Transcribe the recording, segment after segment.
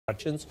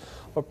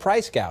or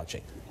price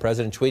gouging.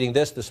 President tweeting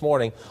this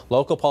morning,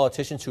 local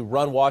politicians who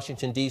run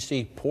Washington,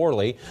 D.C.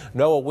 poorly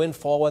know a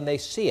windfall when they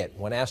see it.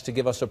 When asked to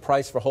give us a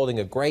price for holding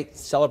a great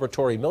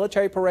celebratory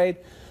military parade,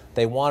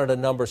 they wanted a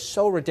number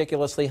so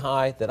ridiculously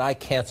high that I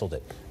canceled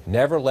it.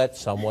 Never let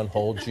someone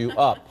hold you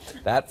up.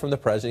 That from the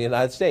President of the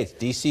United States.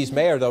 D.C.'s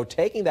mayor, though,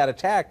 taking that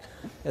attack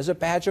as a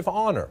badge of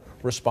honor,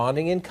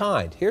 responding in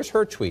kind. Here's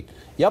her tweet.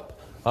 Yep.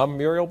 I'm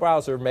Muriel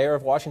Bowser, mayor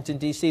of Washington,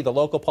 D.C., the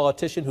local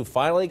politician who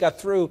finally got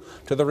through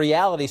to the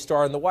reality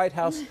star in the White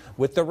House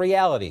with the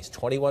realities,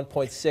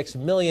 $21.6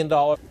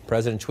 million.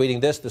 President tweeting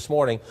this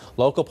morning,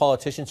 local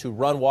politicians who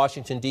run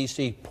Washington,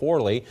 D.C.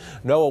 poorly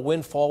know a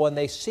windfall when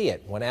they see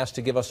it. When asked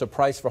to give us a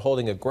price for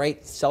holding a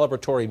great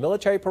celebratory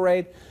military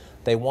parade,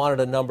 they wanted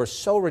a number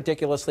so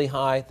ridiculously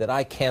high that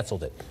I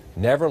canceled it.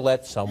 Never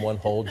let someone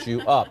hold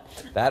you up.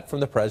 That from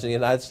the President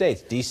of the United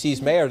States.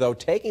 D.C.'s mayor, though,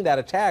 taking that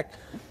attack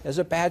as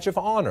a badge of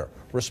honor,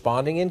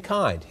 responding in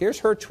kind. Here's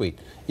her tweet.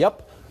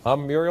 Yep.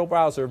 I'm Muriel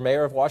Bowser,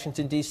 mayor of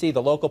Washington, D.C.,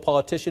 the local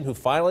politician who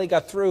finally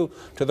got through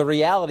to the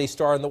reality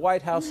star in the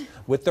White House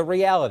with the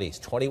realities,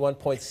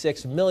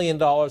 $21.6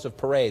 million of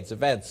parades,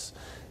 events,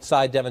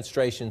 side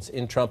demonstrations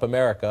in Trump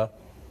America.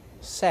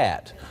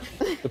 Sad.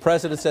 The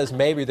president says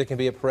maybe there can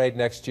be a parade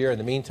next year. In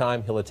the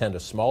meantime, he'll attend a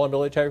smaller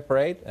military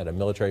parade at a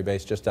military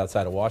base just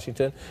outside of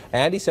Washington.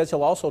 And he says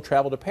he'll also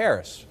travel to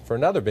Paris for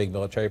another big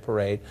military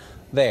parade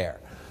there.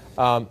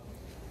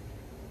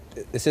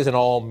 This isn't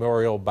all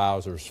Muriel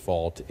Bowser's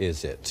fault,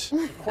 is it?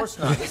 Of course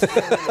not. This is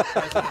something the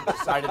president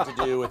decided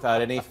to do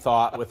without any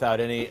thought,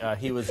 without any...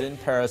 he was in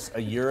Paris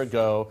a year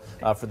ago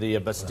for the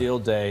Bastille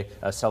Day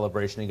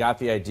celebration. He got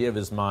the idea of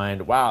his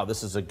mind, wow,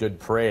 this is a good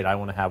parade. I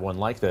want to have one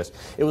like this.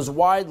 It was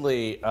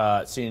widely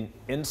seen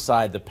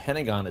inside the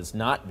Pentagon as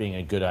not being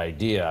a good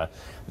idea,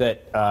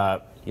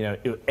 that... you know,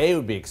 it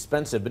would be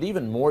expensive, but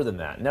even more than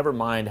that, never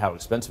mind how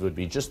expensive it would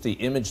be, just the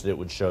image that it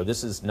would show.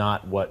 This is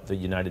not what the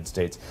United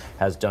States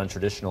has done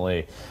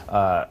traditionally.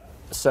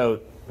 So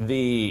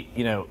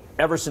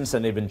ever since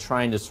then, they've been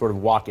trying to sort of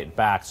walk it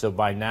back. So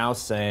by now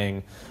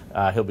saying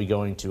he'll be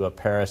going to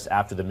Paris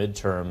after the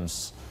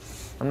midterms,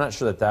 I'm not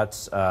sure that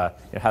that's how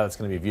that's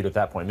going to be viewed at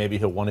that point. Maybe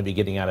he'll want to be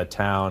getting out of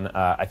town.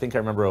 I think I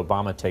remember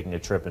Obama taking a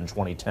trip in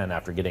 2010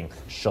 after getting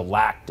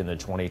shellacked in the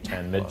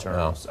 2010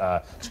 midterms.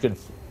 It's a good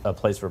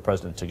place for a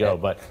president to go.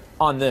 But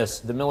on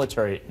this, the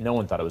military, no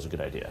one thought it was a good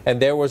idea. And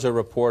there was a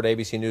report,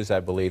 ABC News, I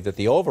believe, that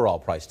the overall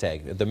price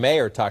tag, the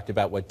mayor talked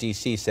about what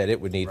D.C. said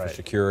it would need for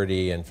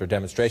security and for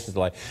demonstrations and the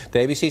like. The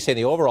ABC saying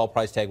the overall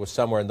price tag was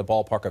somewhere in the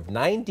ballpark of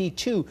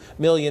 $92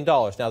 million.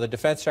 Now, the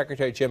Defense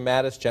Secretary, Jim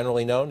Mattis,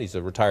 generally known, he's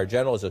a retired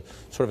general, is a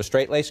sort of a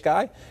straight-laced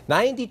guy.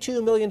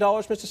 $92 million,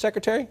 Mr.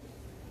 Secretary?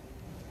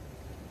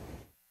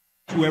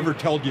 Whoever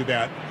told you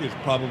that is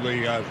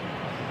probably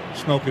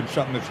smoking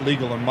something that's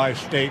legal in my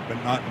state,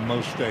 but not in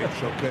most states.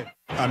 Okay,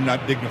 I'm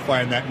not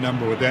dignifying that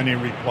number with any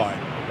reply.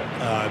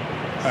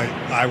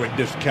 I would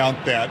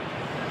discount that,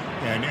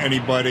 and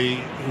anybody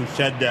who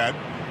said that,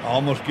 I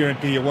almost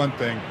guarantee you one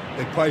thing: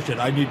 they probably said,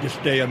 "I need to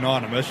stay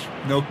anonymous."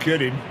 No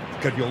kidding,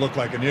 because you'll look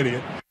like an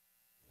idiot.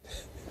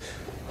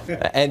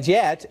 And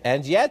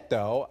yet,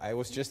 though, it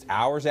was just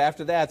hours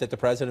after that the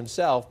president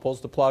himself pulls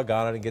the plug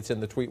on it and gets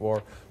in the tweet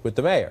war with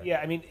the mayor.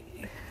 Yeah, I mean,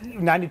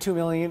 92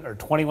 million or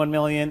 21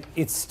 million,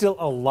 it's still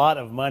a lot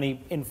of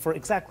money. And for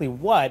exactly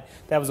what?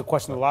 That was a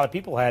question that a lot of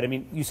people had. I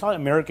mean, you saw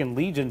American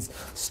Legion's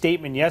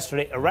statement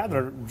yesterday, a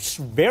rather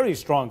very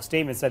strong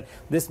statement, said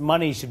this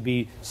money should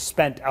be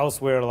spent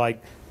elsewhere,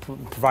 like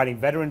providing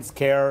veterans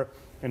care,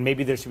 and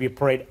maybe there should be a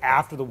parade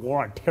after the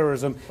war on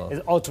terrorism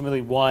is ultimately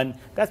won.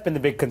 That's been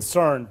the big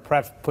concern,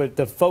 perhaps put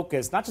the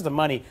focus, not just the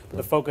money, but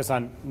the focus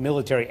on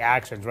military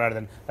actions rather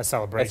than a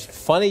celebration.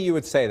 It's funny you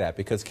would say that,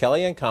 because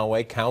Kellyanne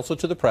Conway, counsel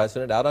to the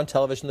president, out on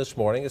television this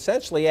morning,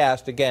 essentially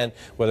asked, again,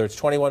 whether it's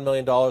 $21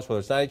 million, whether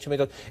it's $92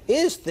 million,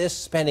 is this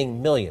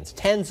spending millions,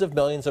 tens of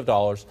millions of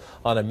dollars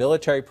on a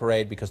military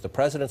parade because the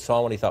president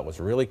saw one he thought was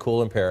really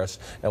cool in Paris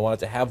and wanted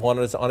to have one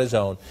on his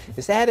own?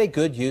 Is that a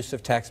good use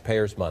of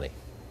taxpayers' money?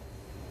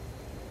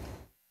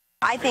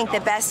 I think the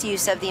best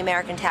use of the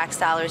American tax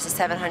dollars, the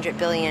 $700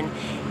 billion,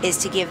 is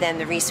to give them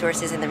the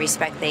resources and the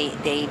respect they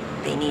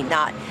need,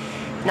 not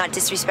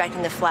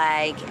disrespecting the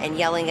flag and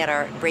yelling at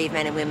our brave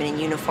men and women in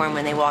uniform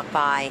when they walk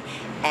by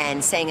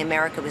and saying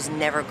America was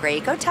never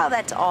great. Go tell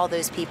that to all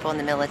those people in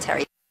the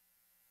military.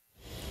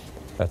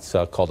 That's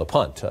called a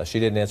punt. She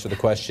didn't answer the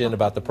question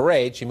about the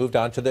parade. She moved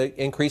on to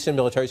the increase in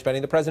military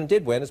spending the president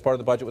did win as part of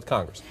the budget with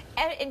Congress.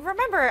 And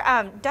remember,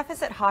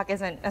 deficit hawk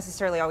isn't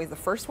necessarily always the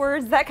first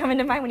words that come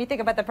into mind when you think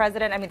about the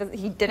president. I mean,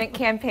 he didn't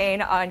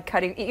campaign on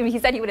cutting. He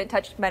said he wouldn't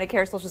touch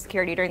Medicare, Social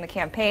Security during the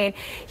campaign.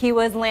 He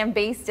was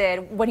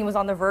lambasted when he was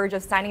on the verge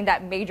of signing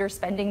that major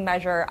spending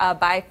measure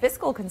by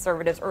fiscal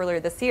conservatives earlier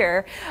this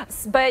year.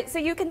 But so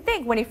you can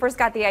think when he first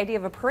got the idea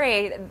of a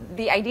parade,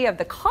 the idea of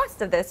the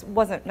cost of this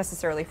wasn't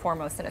necessarily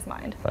foremost in his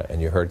mind. Right,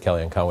 and you heard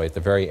Kellyanne Conway at the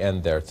very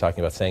end there talking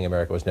about saying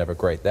America was never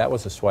great. That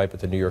was a swipe at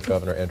the New York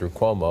Governor Andrew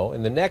Cuomo.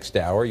 In the next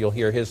hour, you'll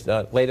hear his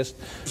latest.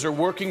 Are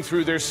working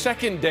through their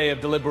second day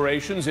of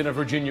deliberations in a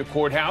Virginia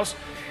courthouse.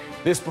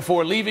 This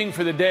before leaving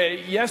for the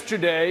day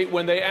yesterday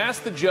when they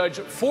asked the judge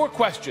 4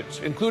 questions,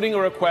 including a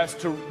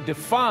request to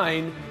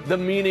define the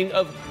meaning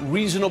of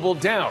reasonable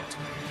doubt.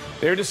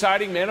 They're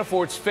deciding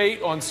Manafort's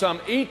fate on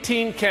some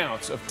 18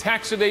 counts of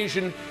tax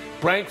evasion,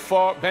 bank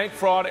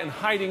fraud, and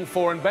hiding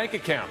foreign bank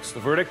accounts. The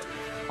verdict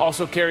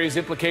also carries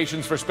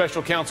implications for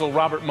special counsel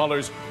Robert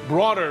Mueller's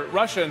broader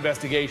Russia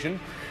investigation.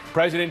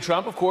 President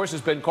Trump, of course,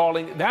 has been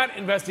calling that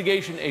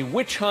investigation a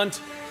witch hunt,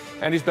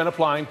 and he's been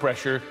applying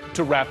pressure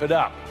to wrap it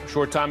up. A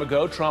short time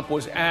ago, Trump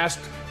was asked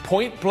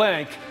point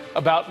blank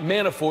about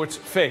Manafort's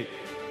fate.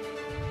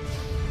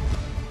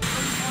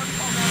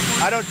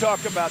 I don't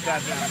talk about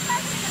that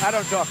now. I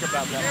don't talk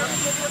about that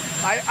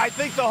now. I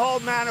think the whole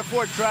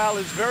Manafort trial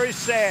is very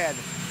sad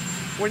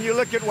when you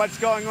look at what's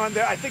going on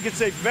there. I think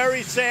it's a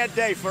very sad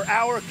day for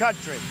our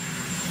country.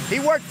 He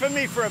worked for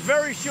me for a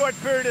very short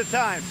period of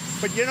time,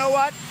 but you know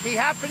what? He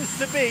happens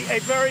to be a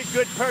very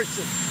good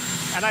person.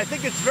 And I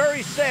think it's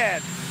very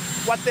sad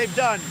what they've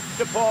done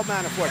to Paul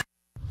Manafort.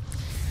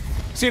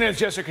 CNN's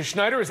Jessica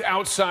Schneider is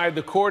outside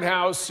the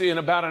courthouse. In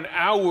about an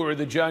hour,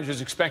 the judge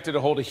is expected to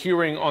hold a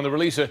hearing on the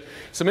release of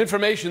some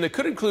information that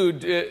could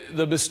include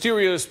the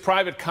mysterious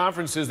private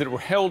conferences that were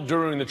held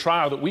during the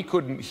trial that we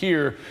couldn't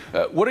hear.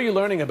 What are you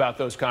learning about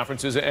those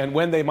conferences and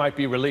when they might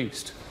be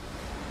released?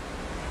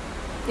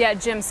 Yeah,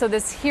 Jim, so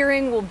this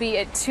hearing will be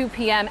at 2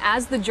 p.m.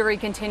 As the jury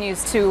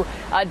continues to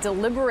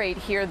deliberate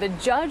here, the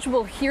judge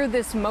will hear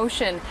this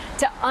motion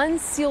to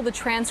unseal the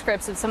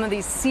transcripts of some of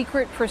these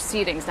secret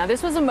proceedings. Now,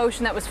 this was a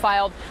motion that was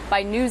filed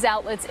by news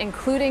outlets,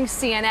 including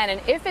CNN,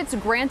 and if it's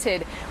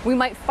granted, we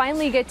might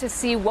finally get to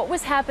see what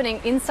was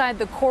happening inside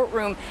the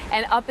courtroom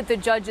and up at the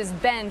judge's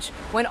bench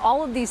when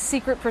all of these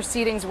secret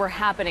proceedings were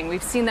happening.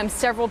 We've seen them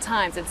several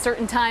times. At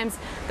certain times,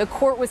 the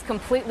court was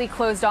completely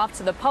closed off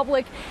to the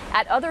public.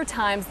 At other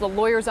times, the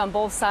lawyers on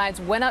both sides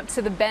went up to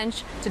the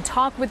bench to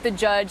talk with the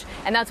judge,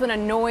 and that's when a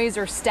noise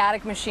or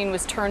static machine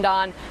was turned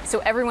on so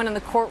everyone in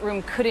the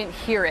courtroom couldn't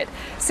hear it.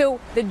 So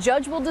the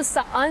judge will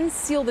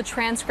unseal the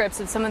transcripts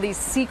of some of these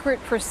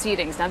secret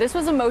proceedings. Now, this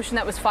was a motion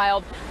that was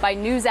filed by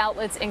news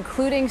outlets,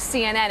 including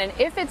CNN, and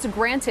if it's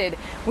granted,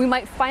 we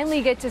might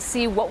finally get to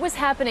see what was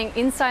happening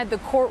inside the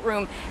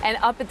courtroom and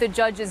up at the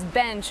judge's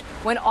bench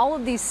when all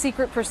of these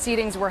secret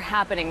proceedings were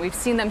happening. We've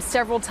seen them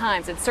several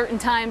times. At certain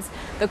times,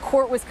 the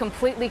court was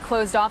completely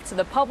closed off to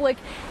the public.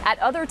 At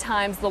other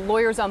times, the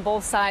lawyers on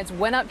both sides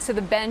went up to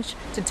the bench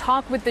to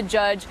talk with the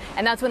judge,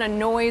 and that's when a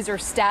noise or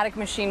static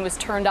machine was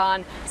turned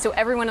on so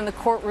everyone in the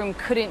courtroom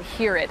couldn't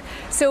hear it.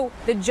 So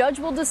the judge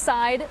will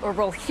decide, or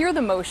will hear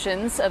the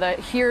motions,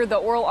 hear the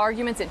oral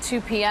arguments at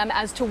 2 p.m.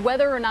 as to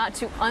whether or not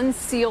to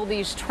unseal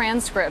these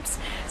transcripts.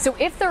 So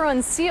if they're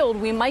unsealed,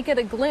 we might get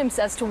a glimpse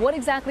as to what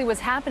exactly was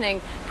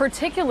happening,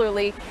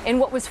 particularly in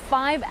what was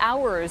 5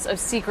 hours of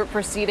secret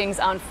proceedings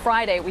on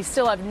Friday. We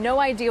still have no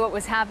idea what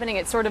was happening.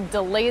 It sort of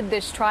delayed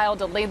this trial,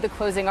 delayed the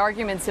closing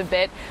arguments a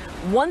bit.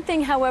 One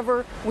thing,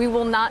 however, we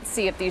will not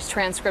see if these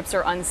transcripts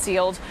are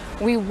unsealed.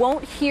 We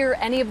won't hear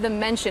any of them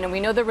mention, and we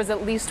know there was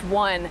at least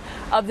one,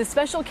 of the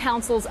special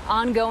counsel's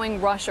ongoing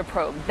Russia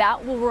probe.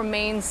 That will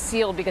remain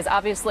sealed because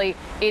obviously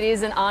it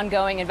is an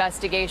ongoing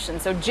investigation.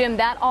 So, Jim,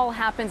 that all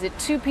happens at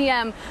 2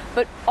 p.m.,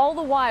 but all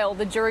the while,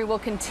 the jury will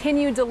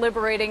continue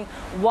deliberating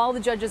while the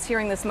judge is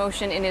hearing this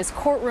motion in his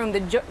courtroom.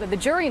 The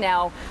jury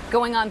now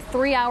going on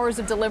 3 hours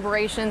of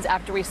deliberations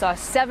after we saw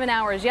 7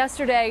 hours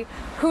yesterday.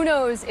 Who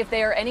knows if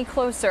they are any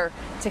closer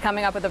to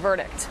coming up with a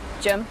verdict.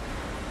 Jim?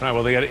 All right,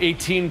 well, they got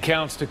 18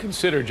 counts to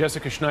consider.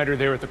 Jessica Schneider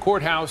there at the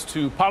courthouse.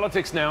 To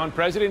politics now, and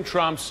President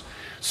Trump's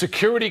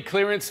security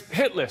clearance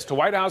hit list. A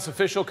White House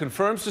official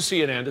confirms to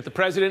CNN that the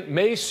president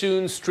may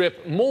soon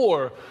strip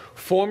more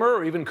former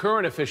or even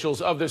current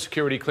officials of their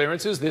security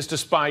clearances. This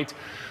despite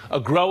a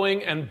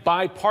growing and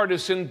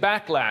bipartisan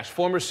backlash.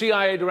 Former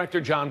CIA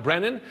Director John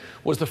Brennan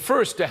was the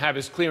first to have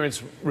his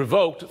clearance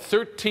revoked.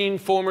 13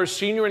 former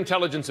senior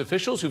intelligence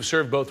officials who've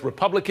served both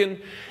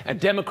Republican and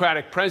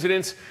Democratic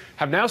presidents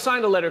have now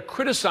signed a letter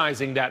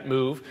criticizing that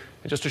move.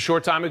 And just a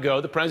short time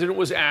ago, the president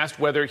was asked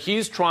whether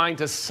he's trying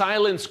to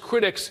silence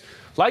critics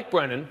like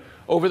Brennan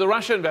over the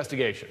Russia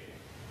investigation.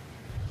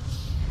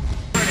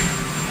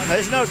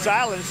 There's no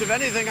silence. If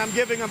anything, I'm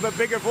giving him a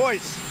bigger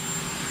voice.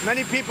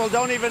 Many people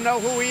don't even know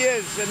who he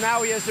is, and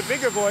now he has a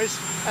bigger voice,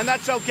 and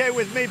that's okay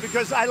with me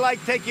because I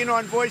like taking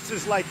on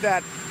voices like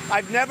that.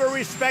 I've never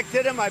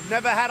respected him. I've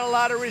never had a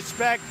lot of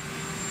respect.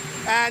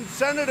 And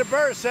Senator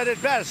Burr said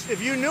it best.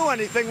 If you knew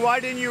anything,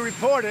 why didn't you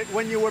report it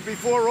when you were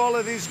before all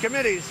of these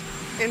committees,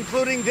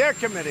 including their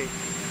committee?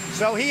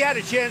 So he had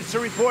a chance to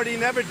report. He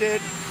never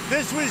did.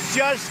 This was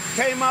just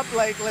came up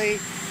lately,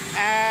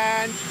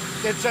 and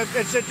it's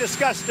a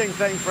disgusting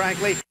thing,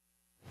 frankly.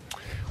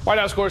 White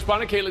House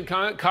correspondent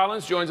Caitlin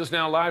Collins joins us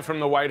now live from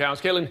the White House.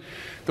 Caitlin,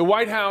 the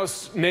White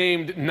House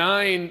named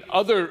 9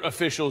 other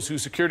officials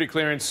whose security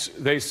clearance,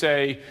 they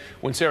say,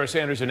 when Sarah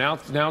Sanders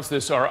announced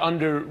this, are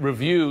under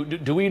review.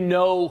 Do we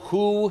know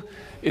who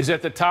is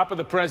at the top of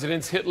the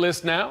president's hit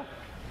list now?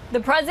 The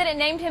president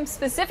named him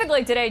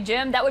specifically today,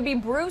 Jim. That would be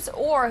Bruce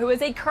Ohr, who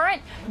is a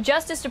current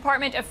Justice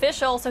Department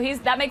official. So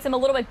that makes him a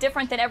little bit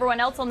different than everyone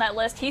else on that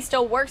list. He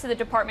still works at the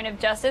Department of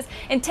Justice.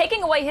 And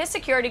taking away his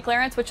security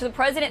clearance, which the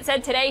president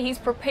said today he's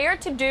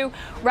prepared to do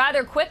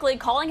rather quickly,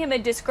 calling him a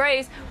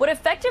disgrace, would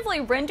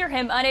effectively render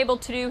him unable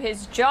to do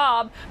his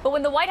job. But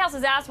when the White House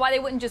is asked why they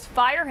wouldn't just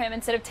fire him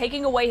instead of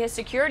taking away his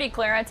security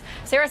clearance,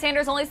 Sarah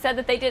Sanders only said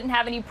that they didn't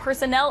have any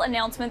personnel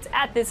announcements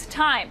at this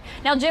time.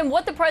 Now, Jim,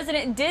 what the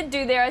president did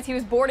do there as he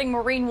was boarding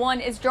Marine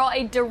One is draw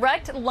a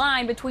direct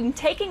line between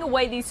taking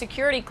away these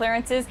security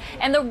clearances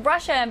and the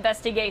Russia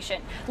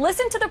investigation.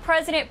 Listen to the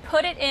president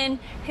put it in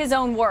his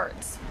own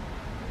words.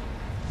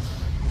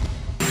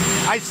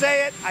 I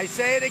say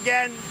it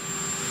again.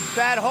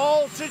 That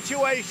whole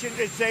situation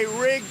is a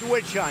rigged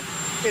witch hunt.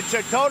 It's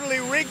a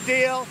totally rigged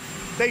deal.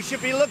 They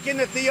should be looking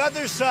at the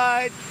other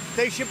side.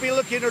 They should be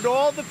looking at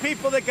all the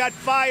people that got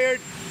fired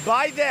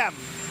by them.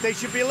 They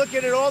should be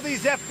looking at all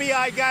these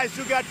FBI guys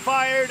who got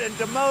fired and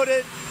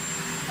demoted.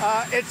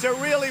 It's a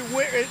really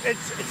weird,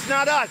 it's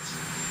not us.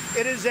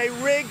 It is a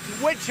rigged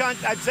witch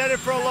hunt. I've said it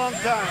for a long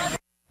time.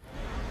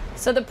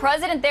 So the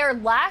president there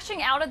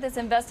lashing out at this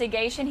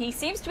investigation. He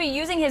seems to be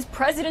using his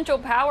presidential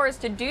powers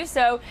to do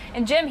so.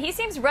 And Jim, he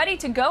seems ready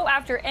to go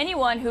after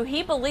anyone who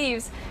he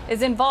believes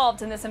is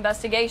involved in this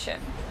investigation.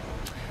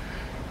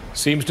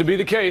 Seems to be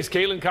the case.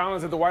 Caitlin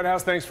Collins at the White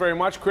House, thanks very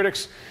much.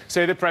 Critics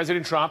say that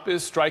President Trump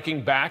is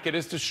striking back at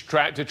his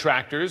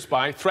detractors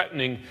by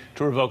threatening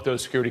to revoke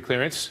those security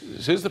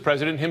clearances. The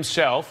president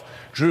himself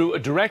drew a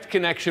direct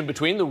connection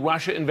between the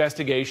Russia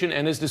investigation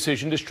and his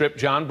decision to strip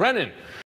John Brennan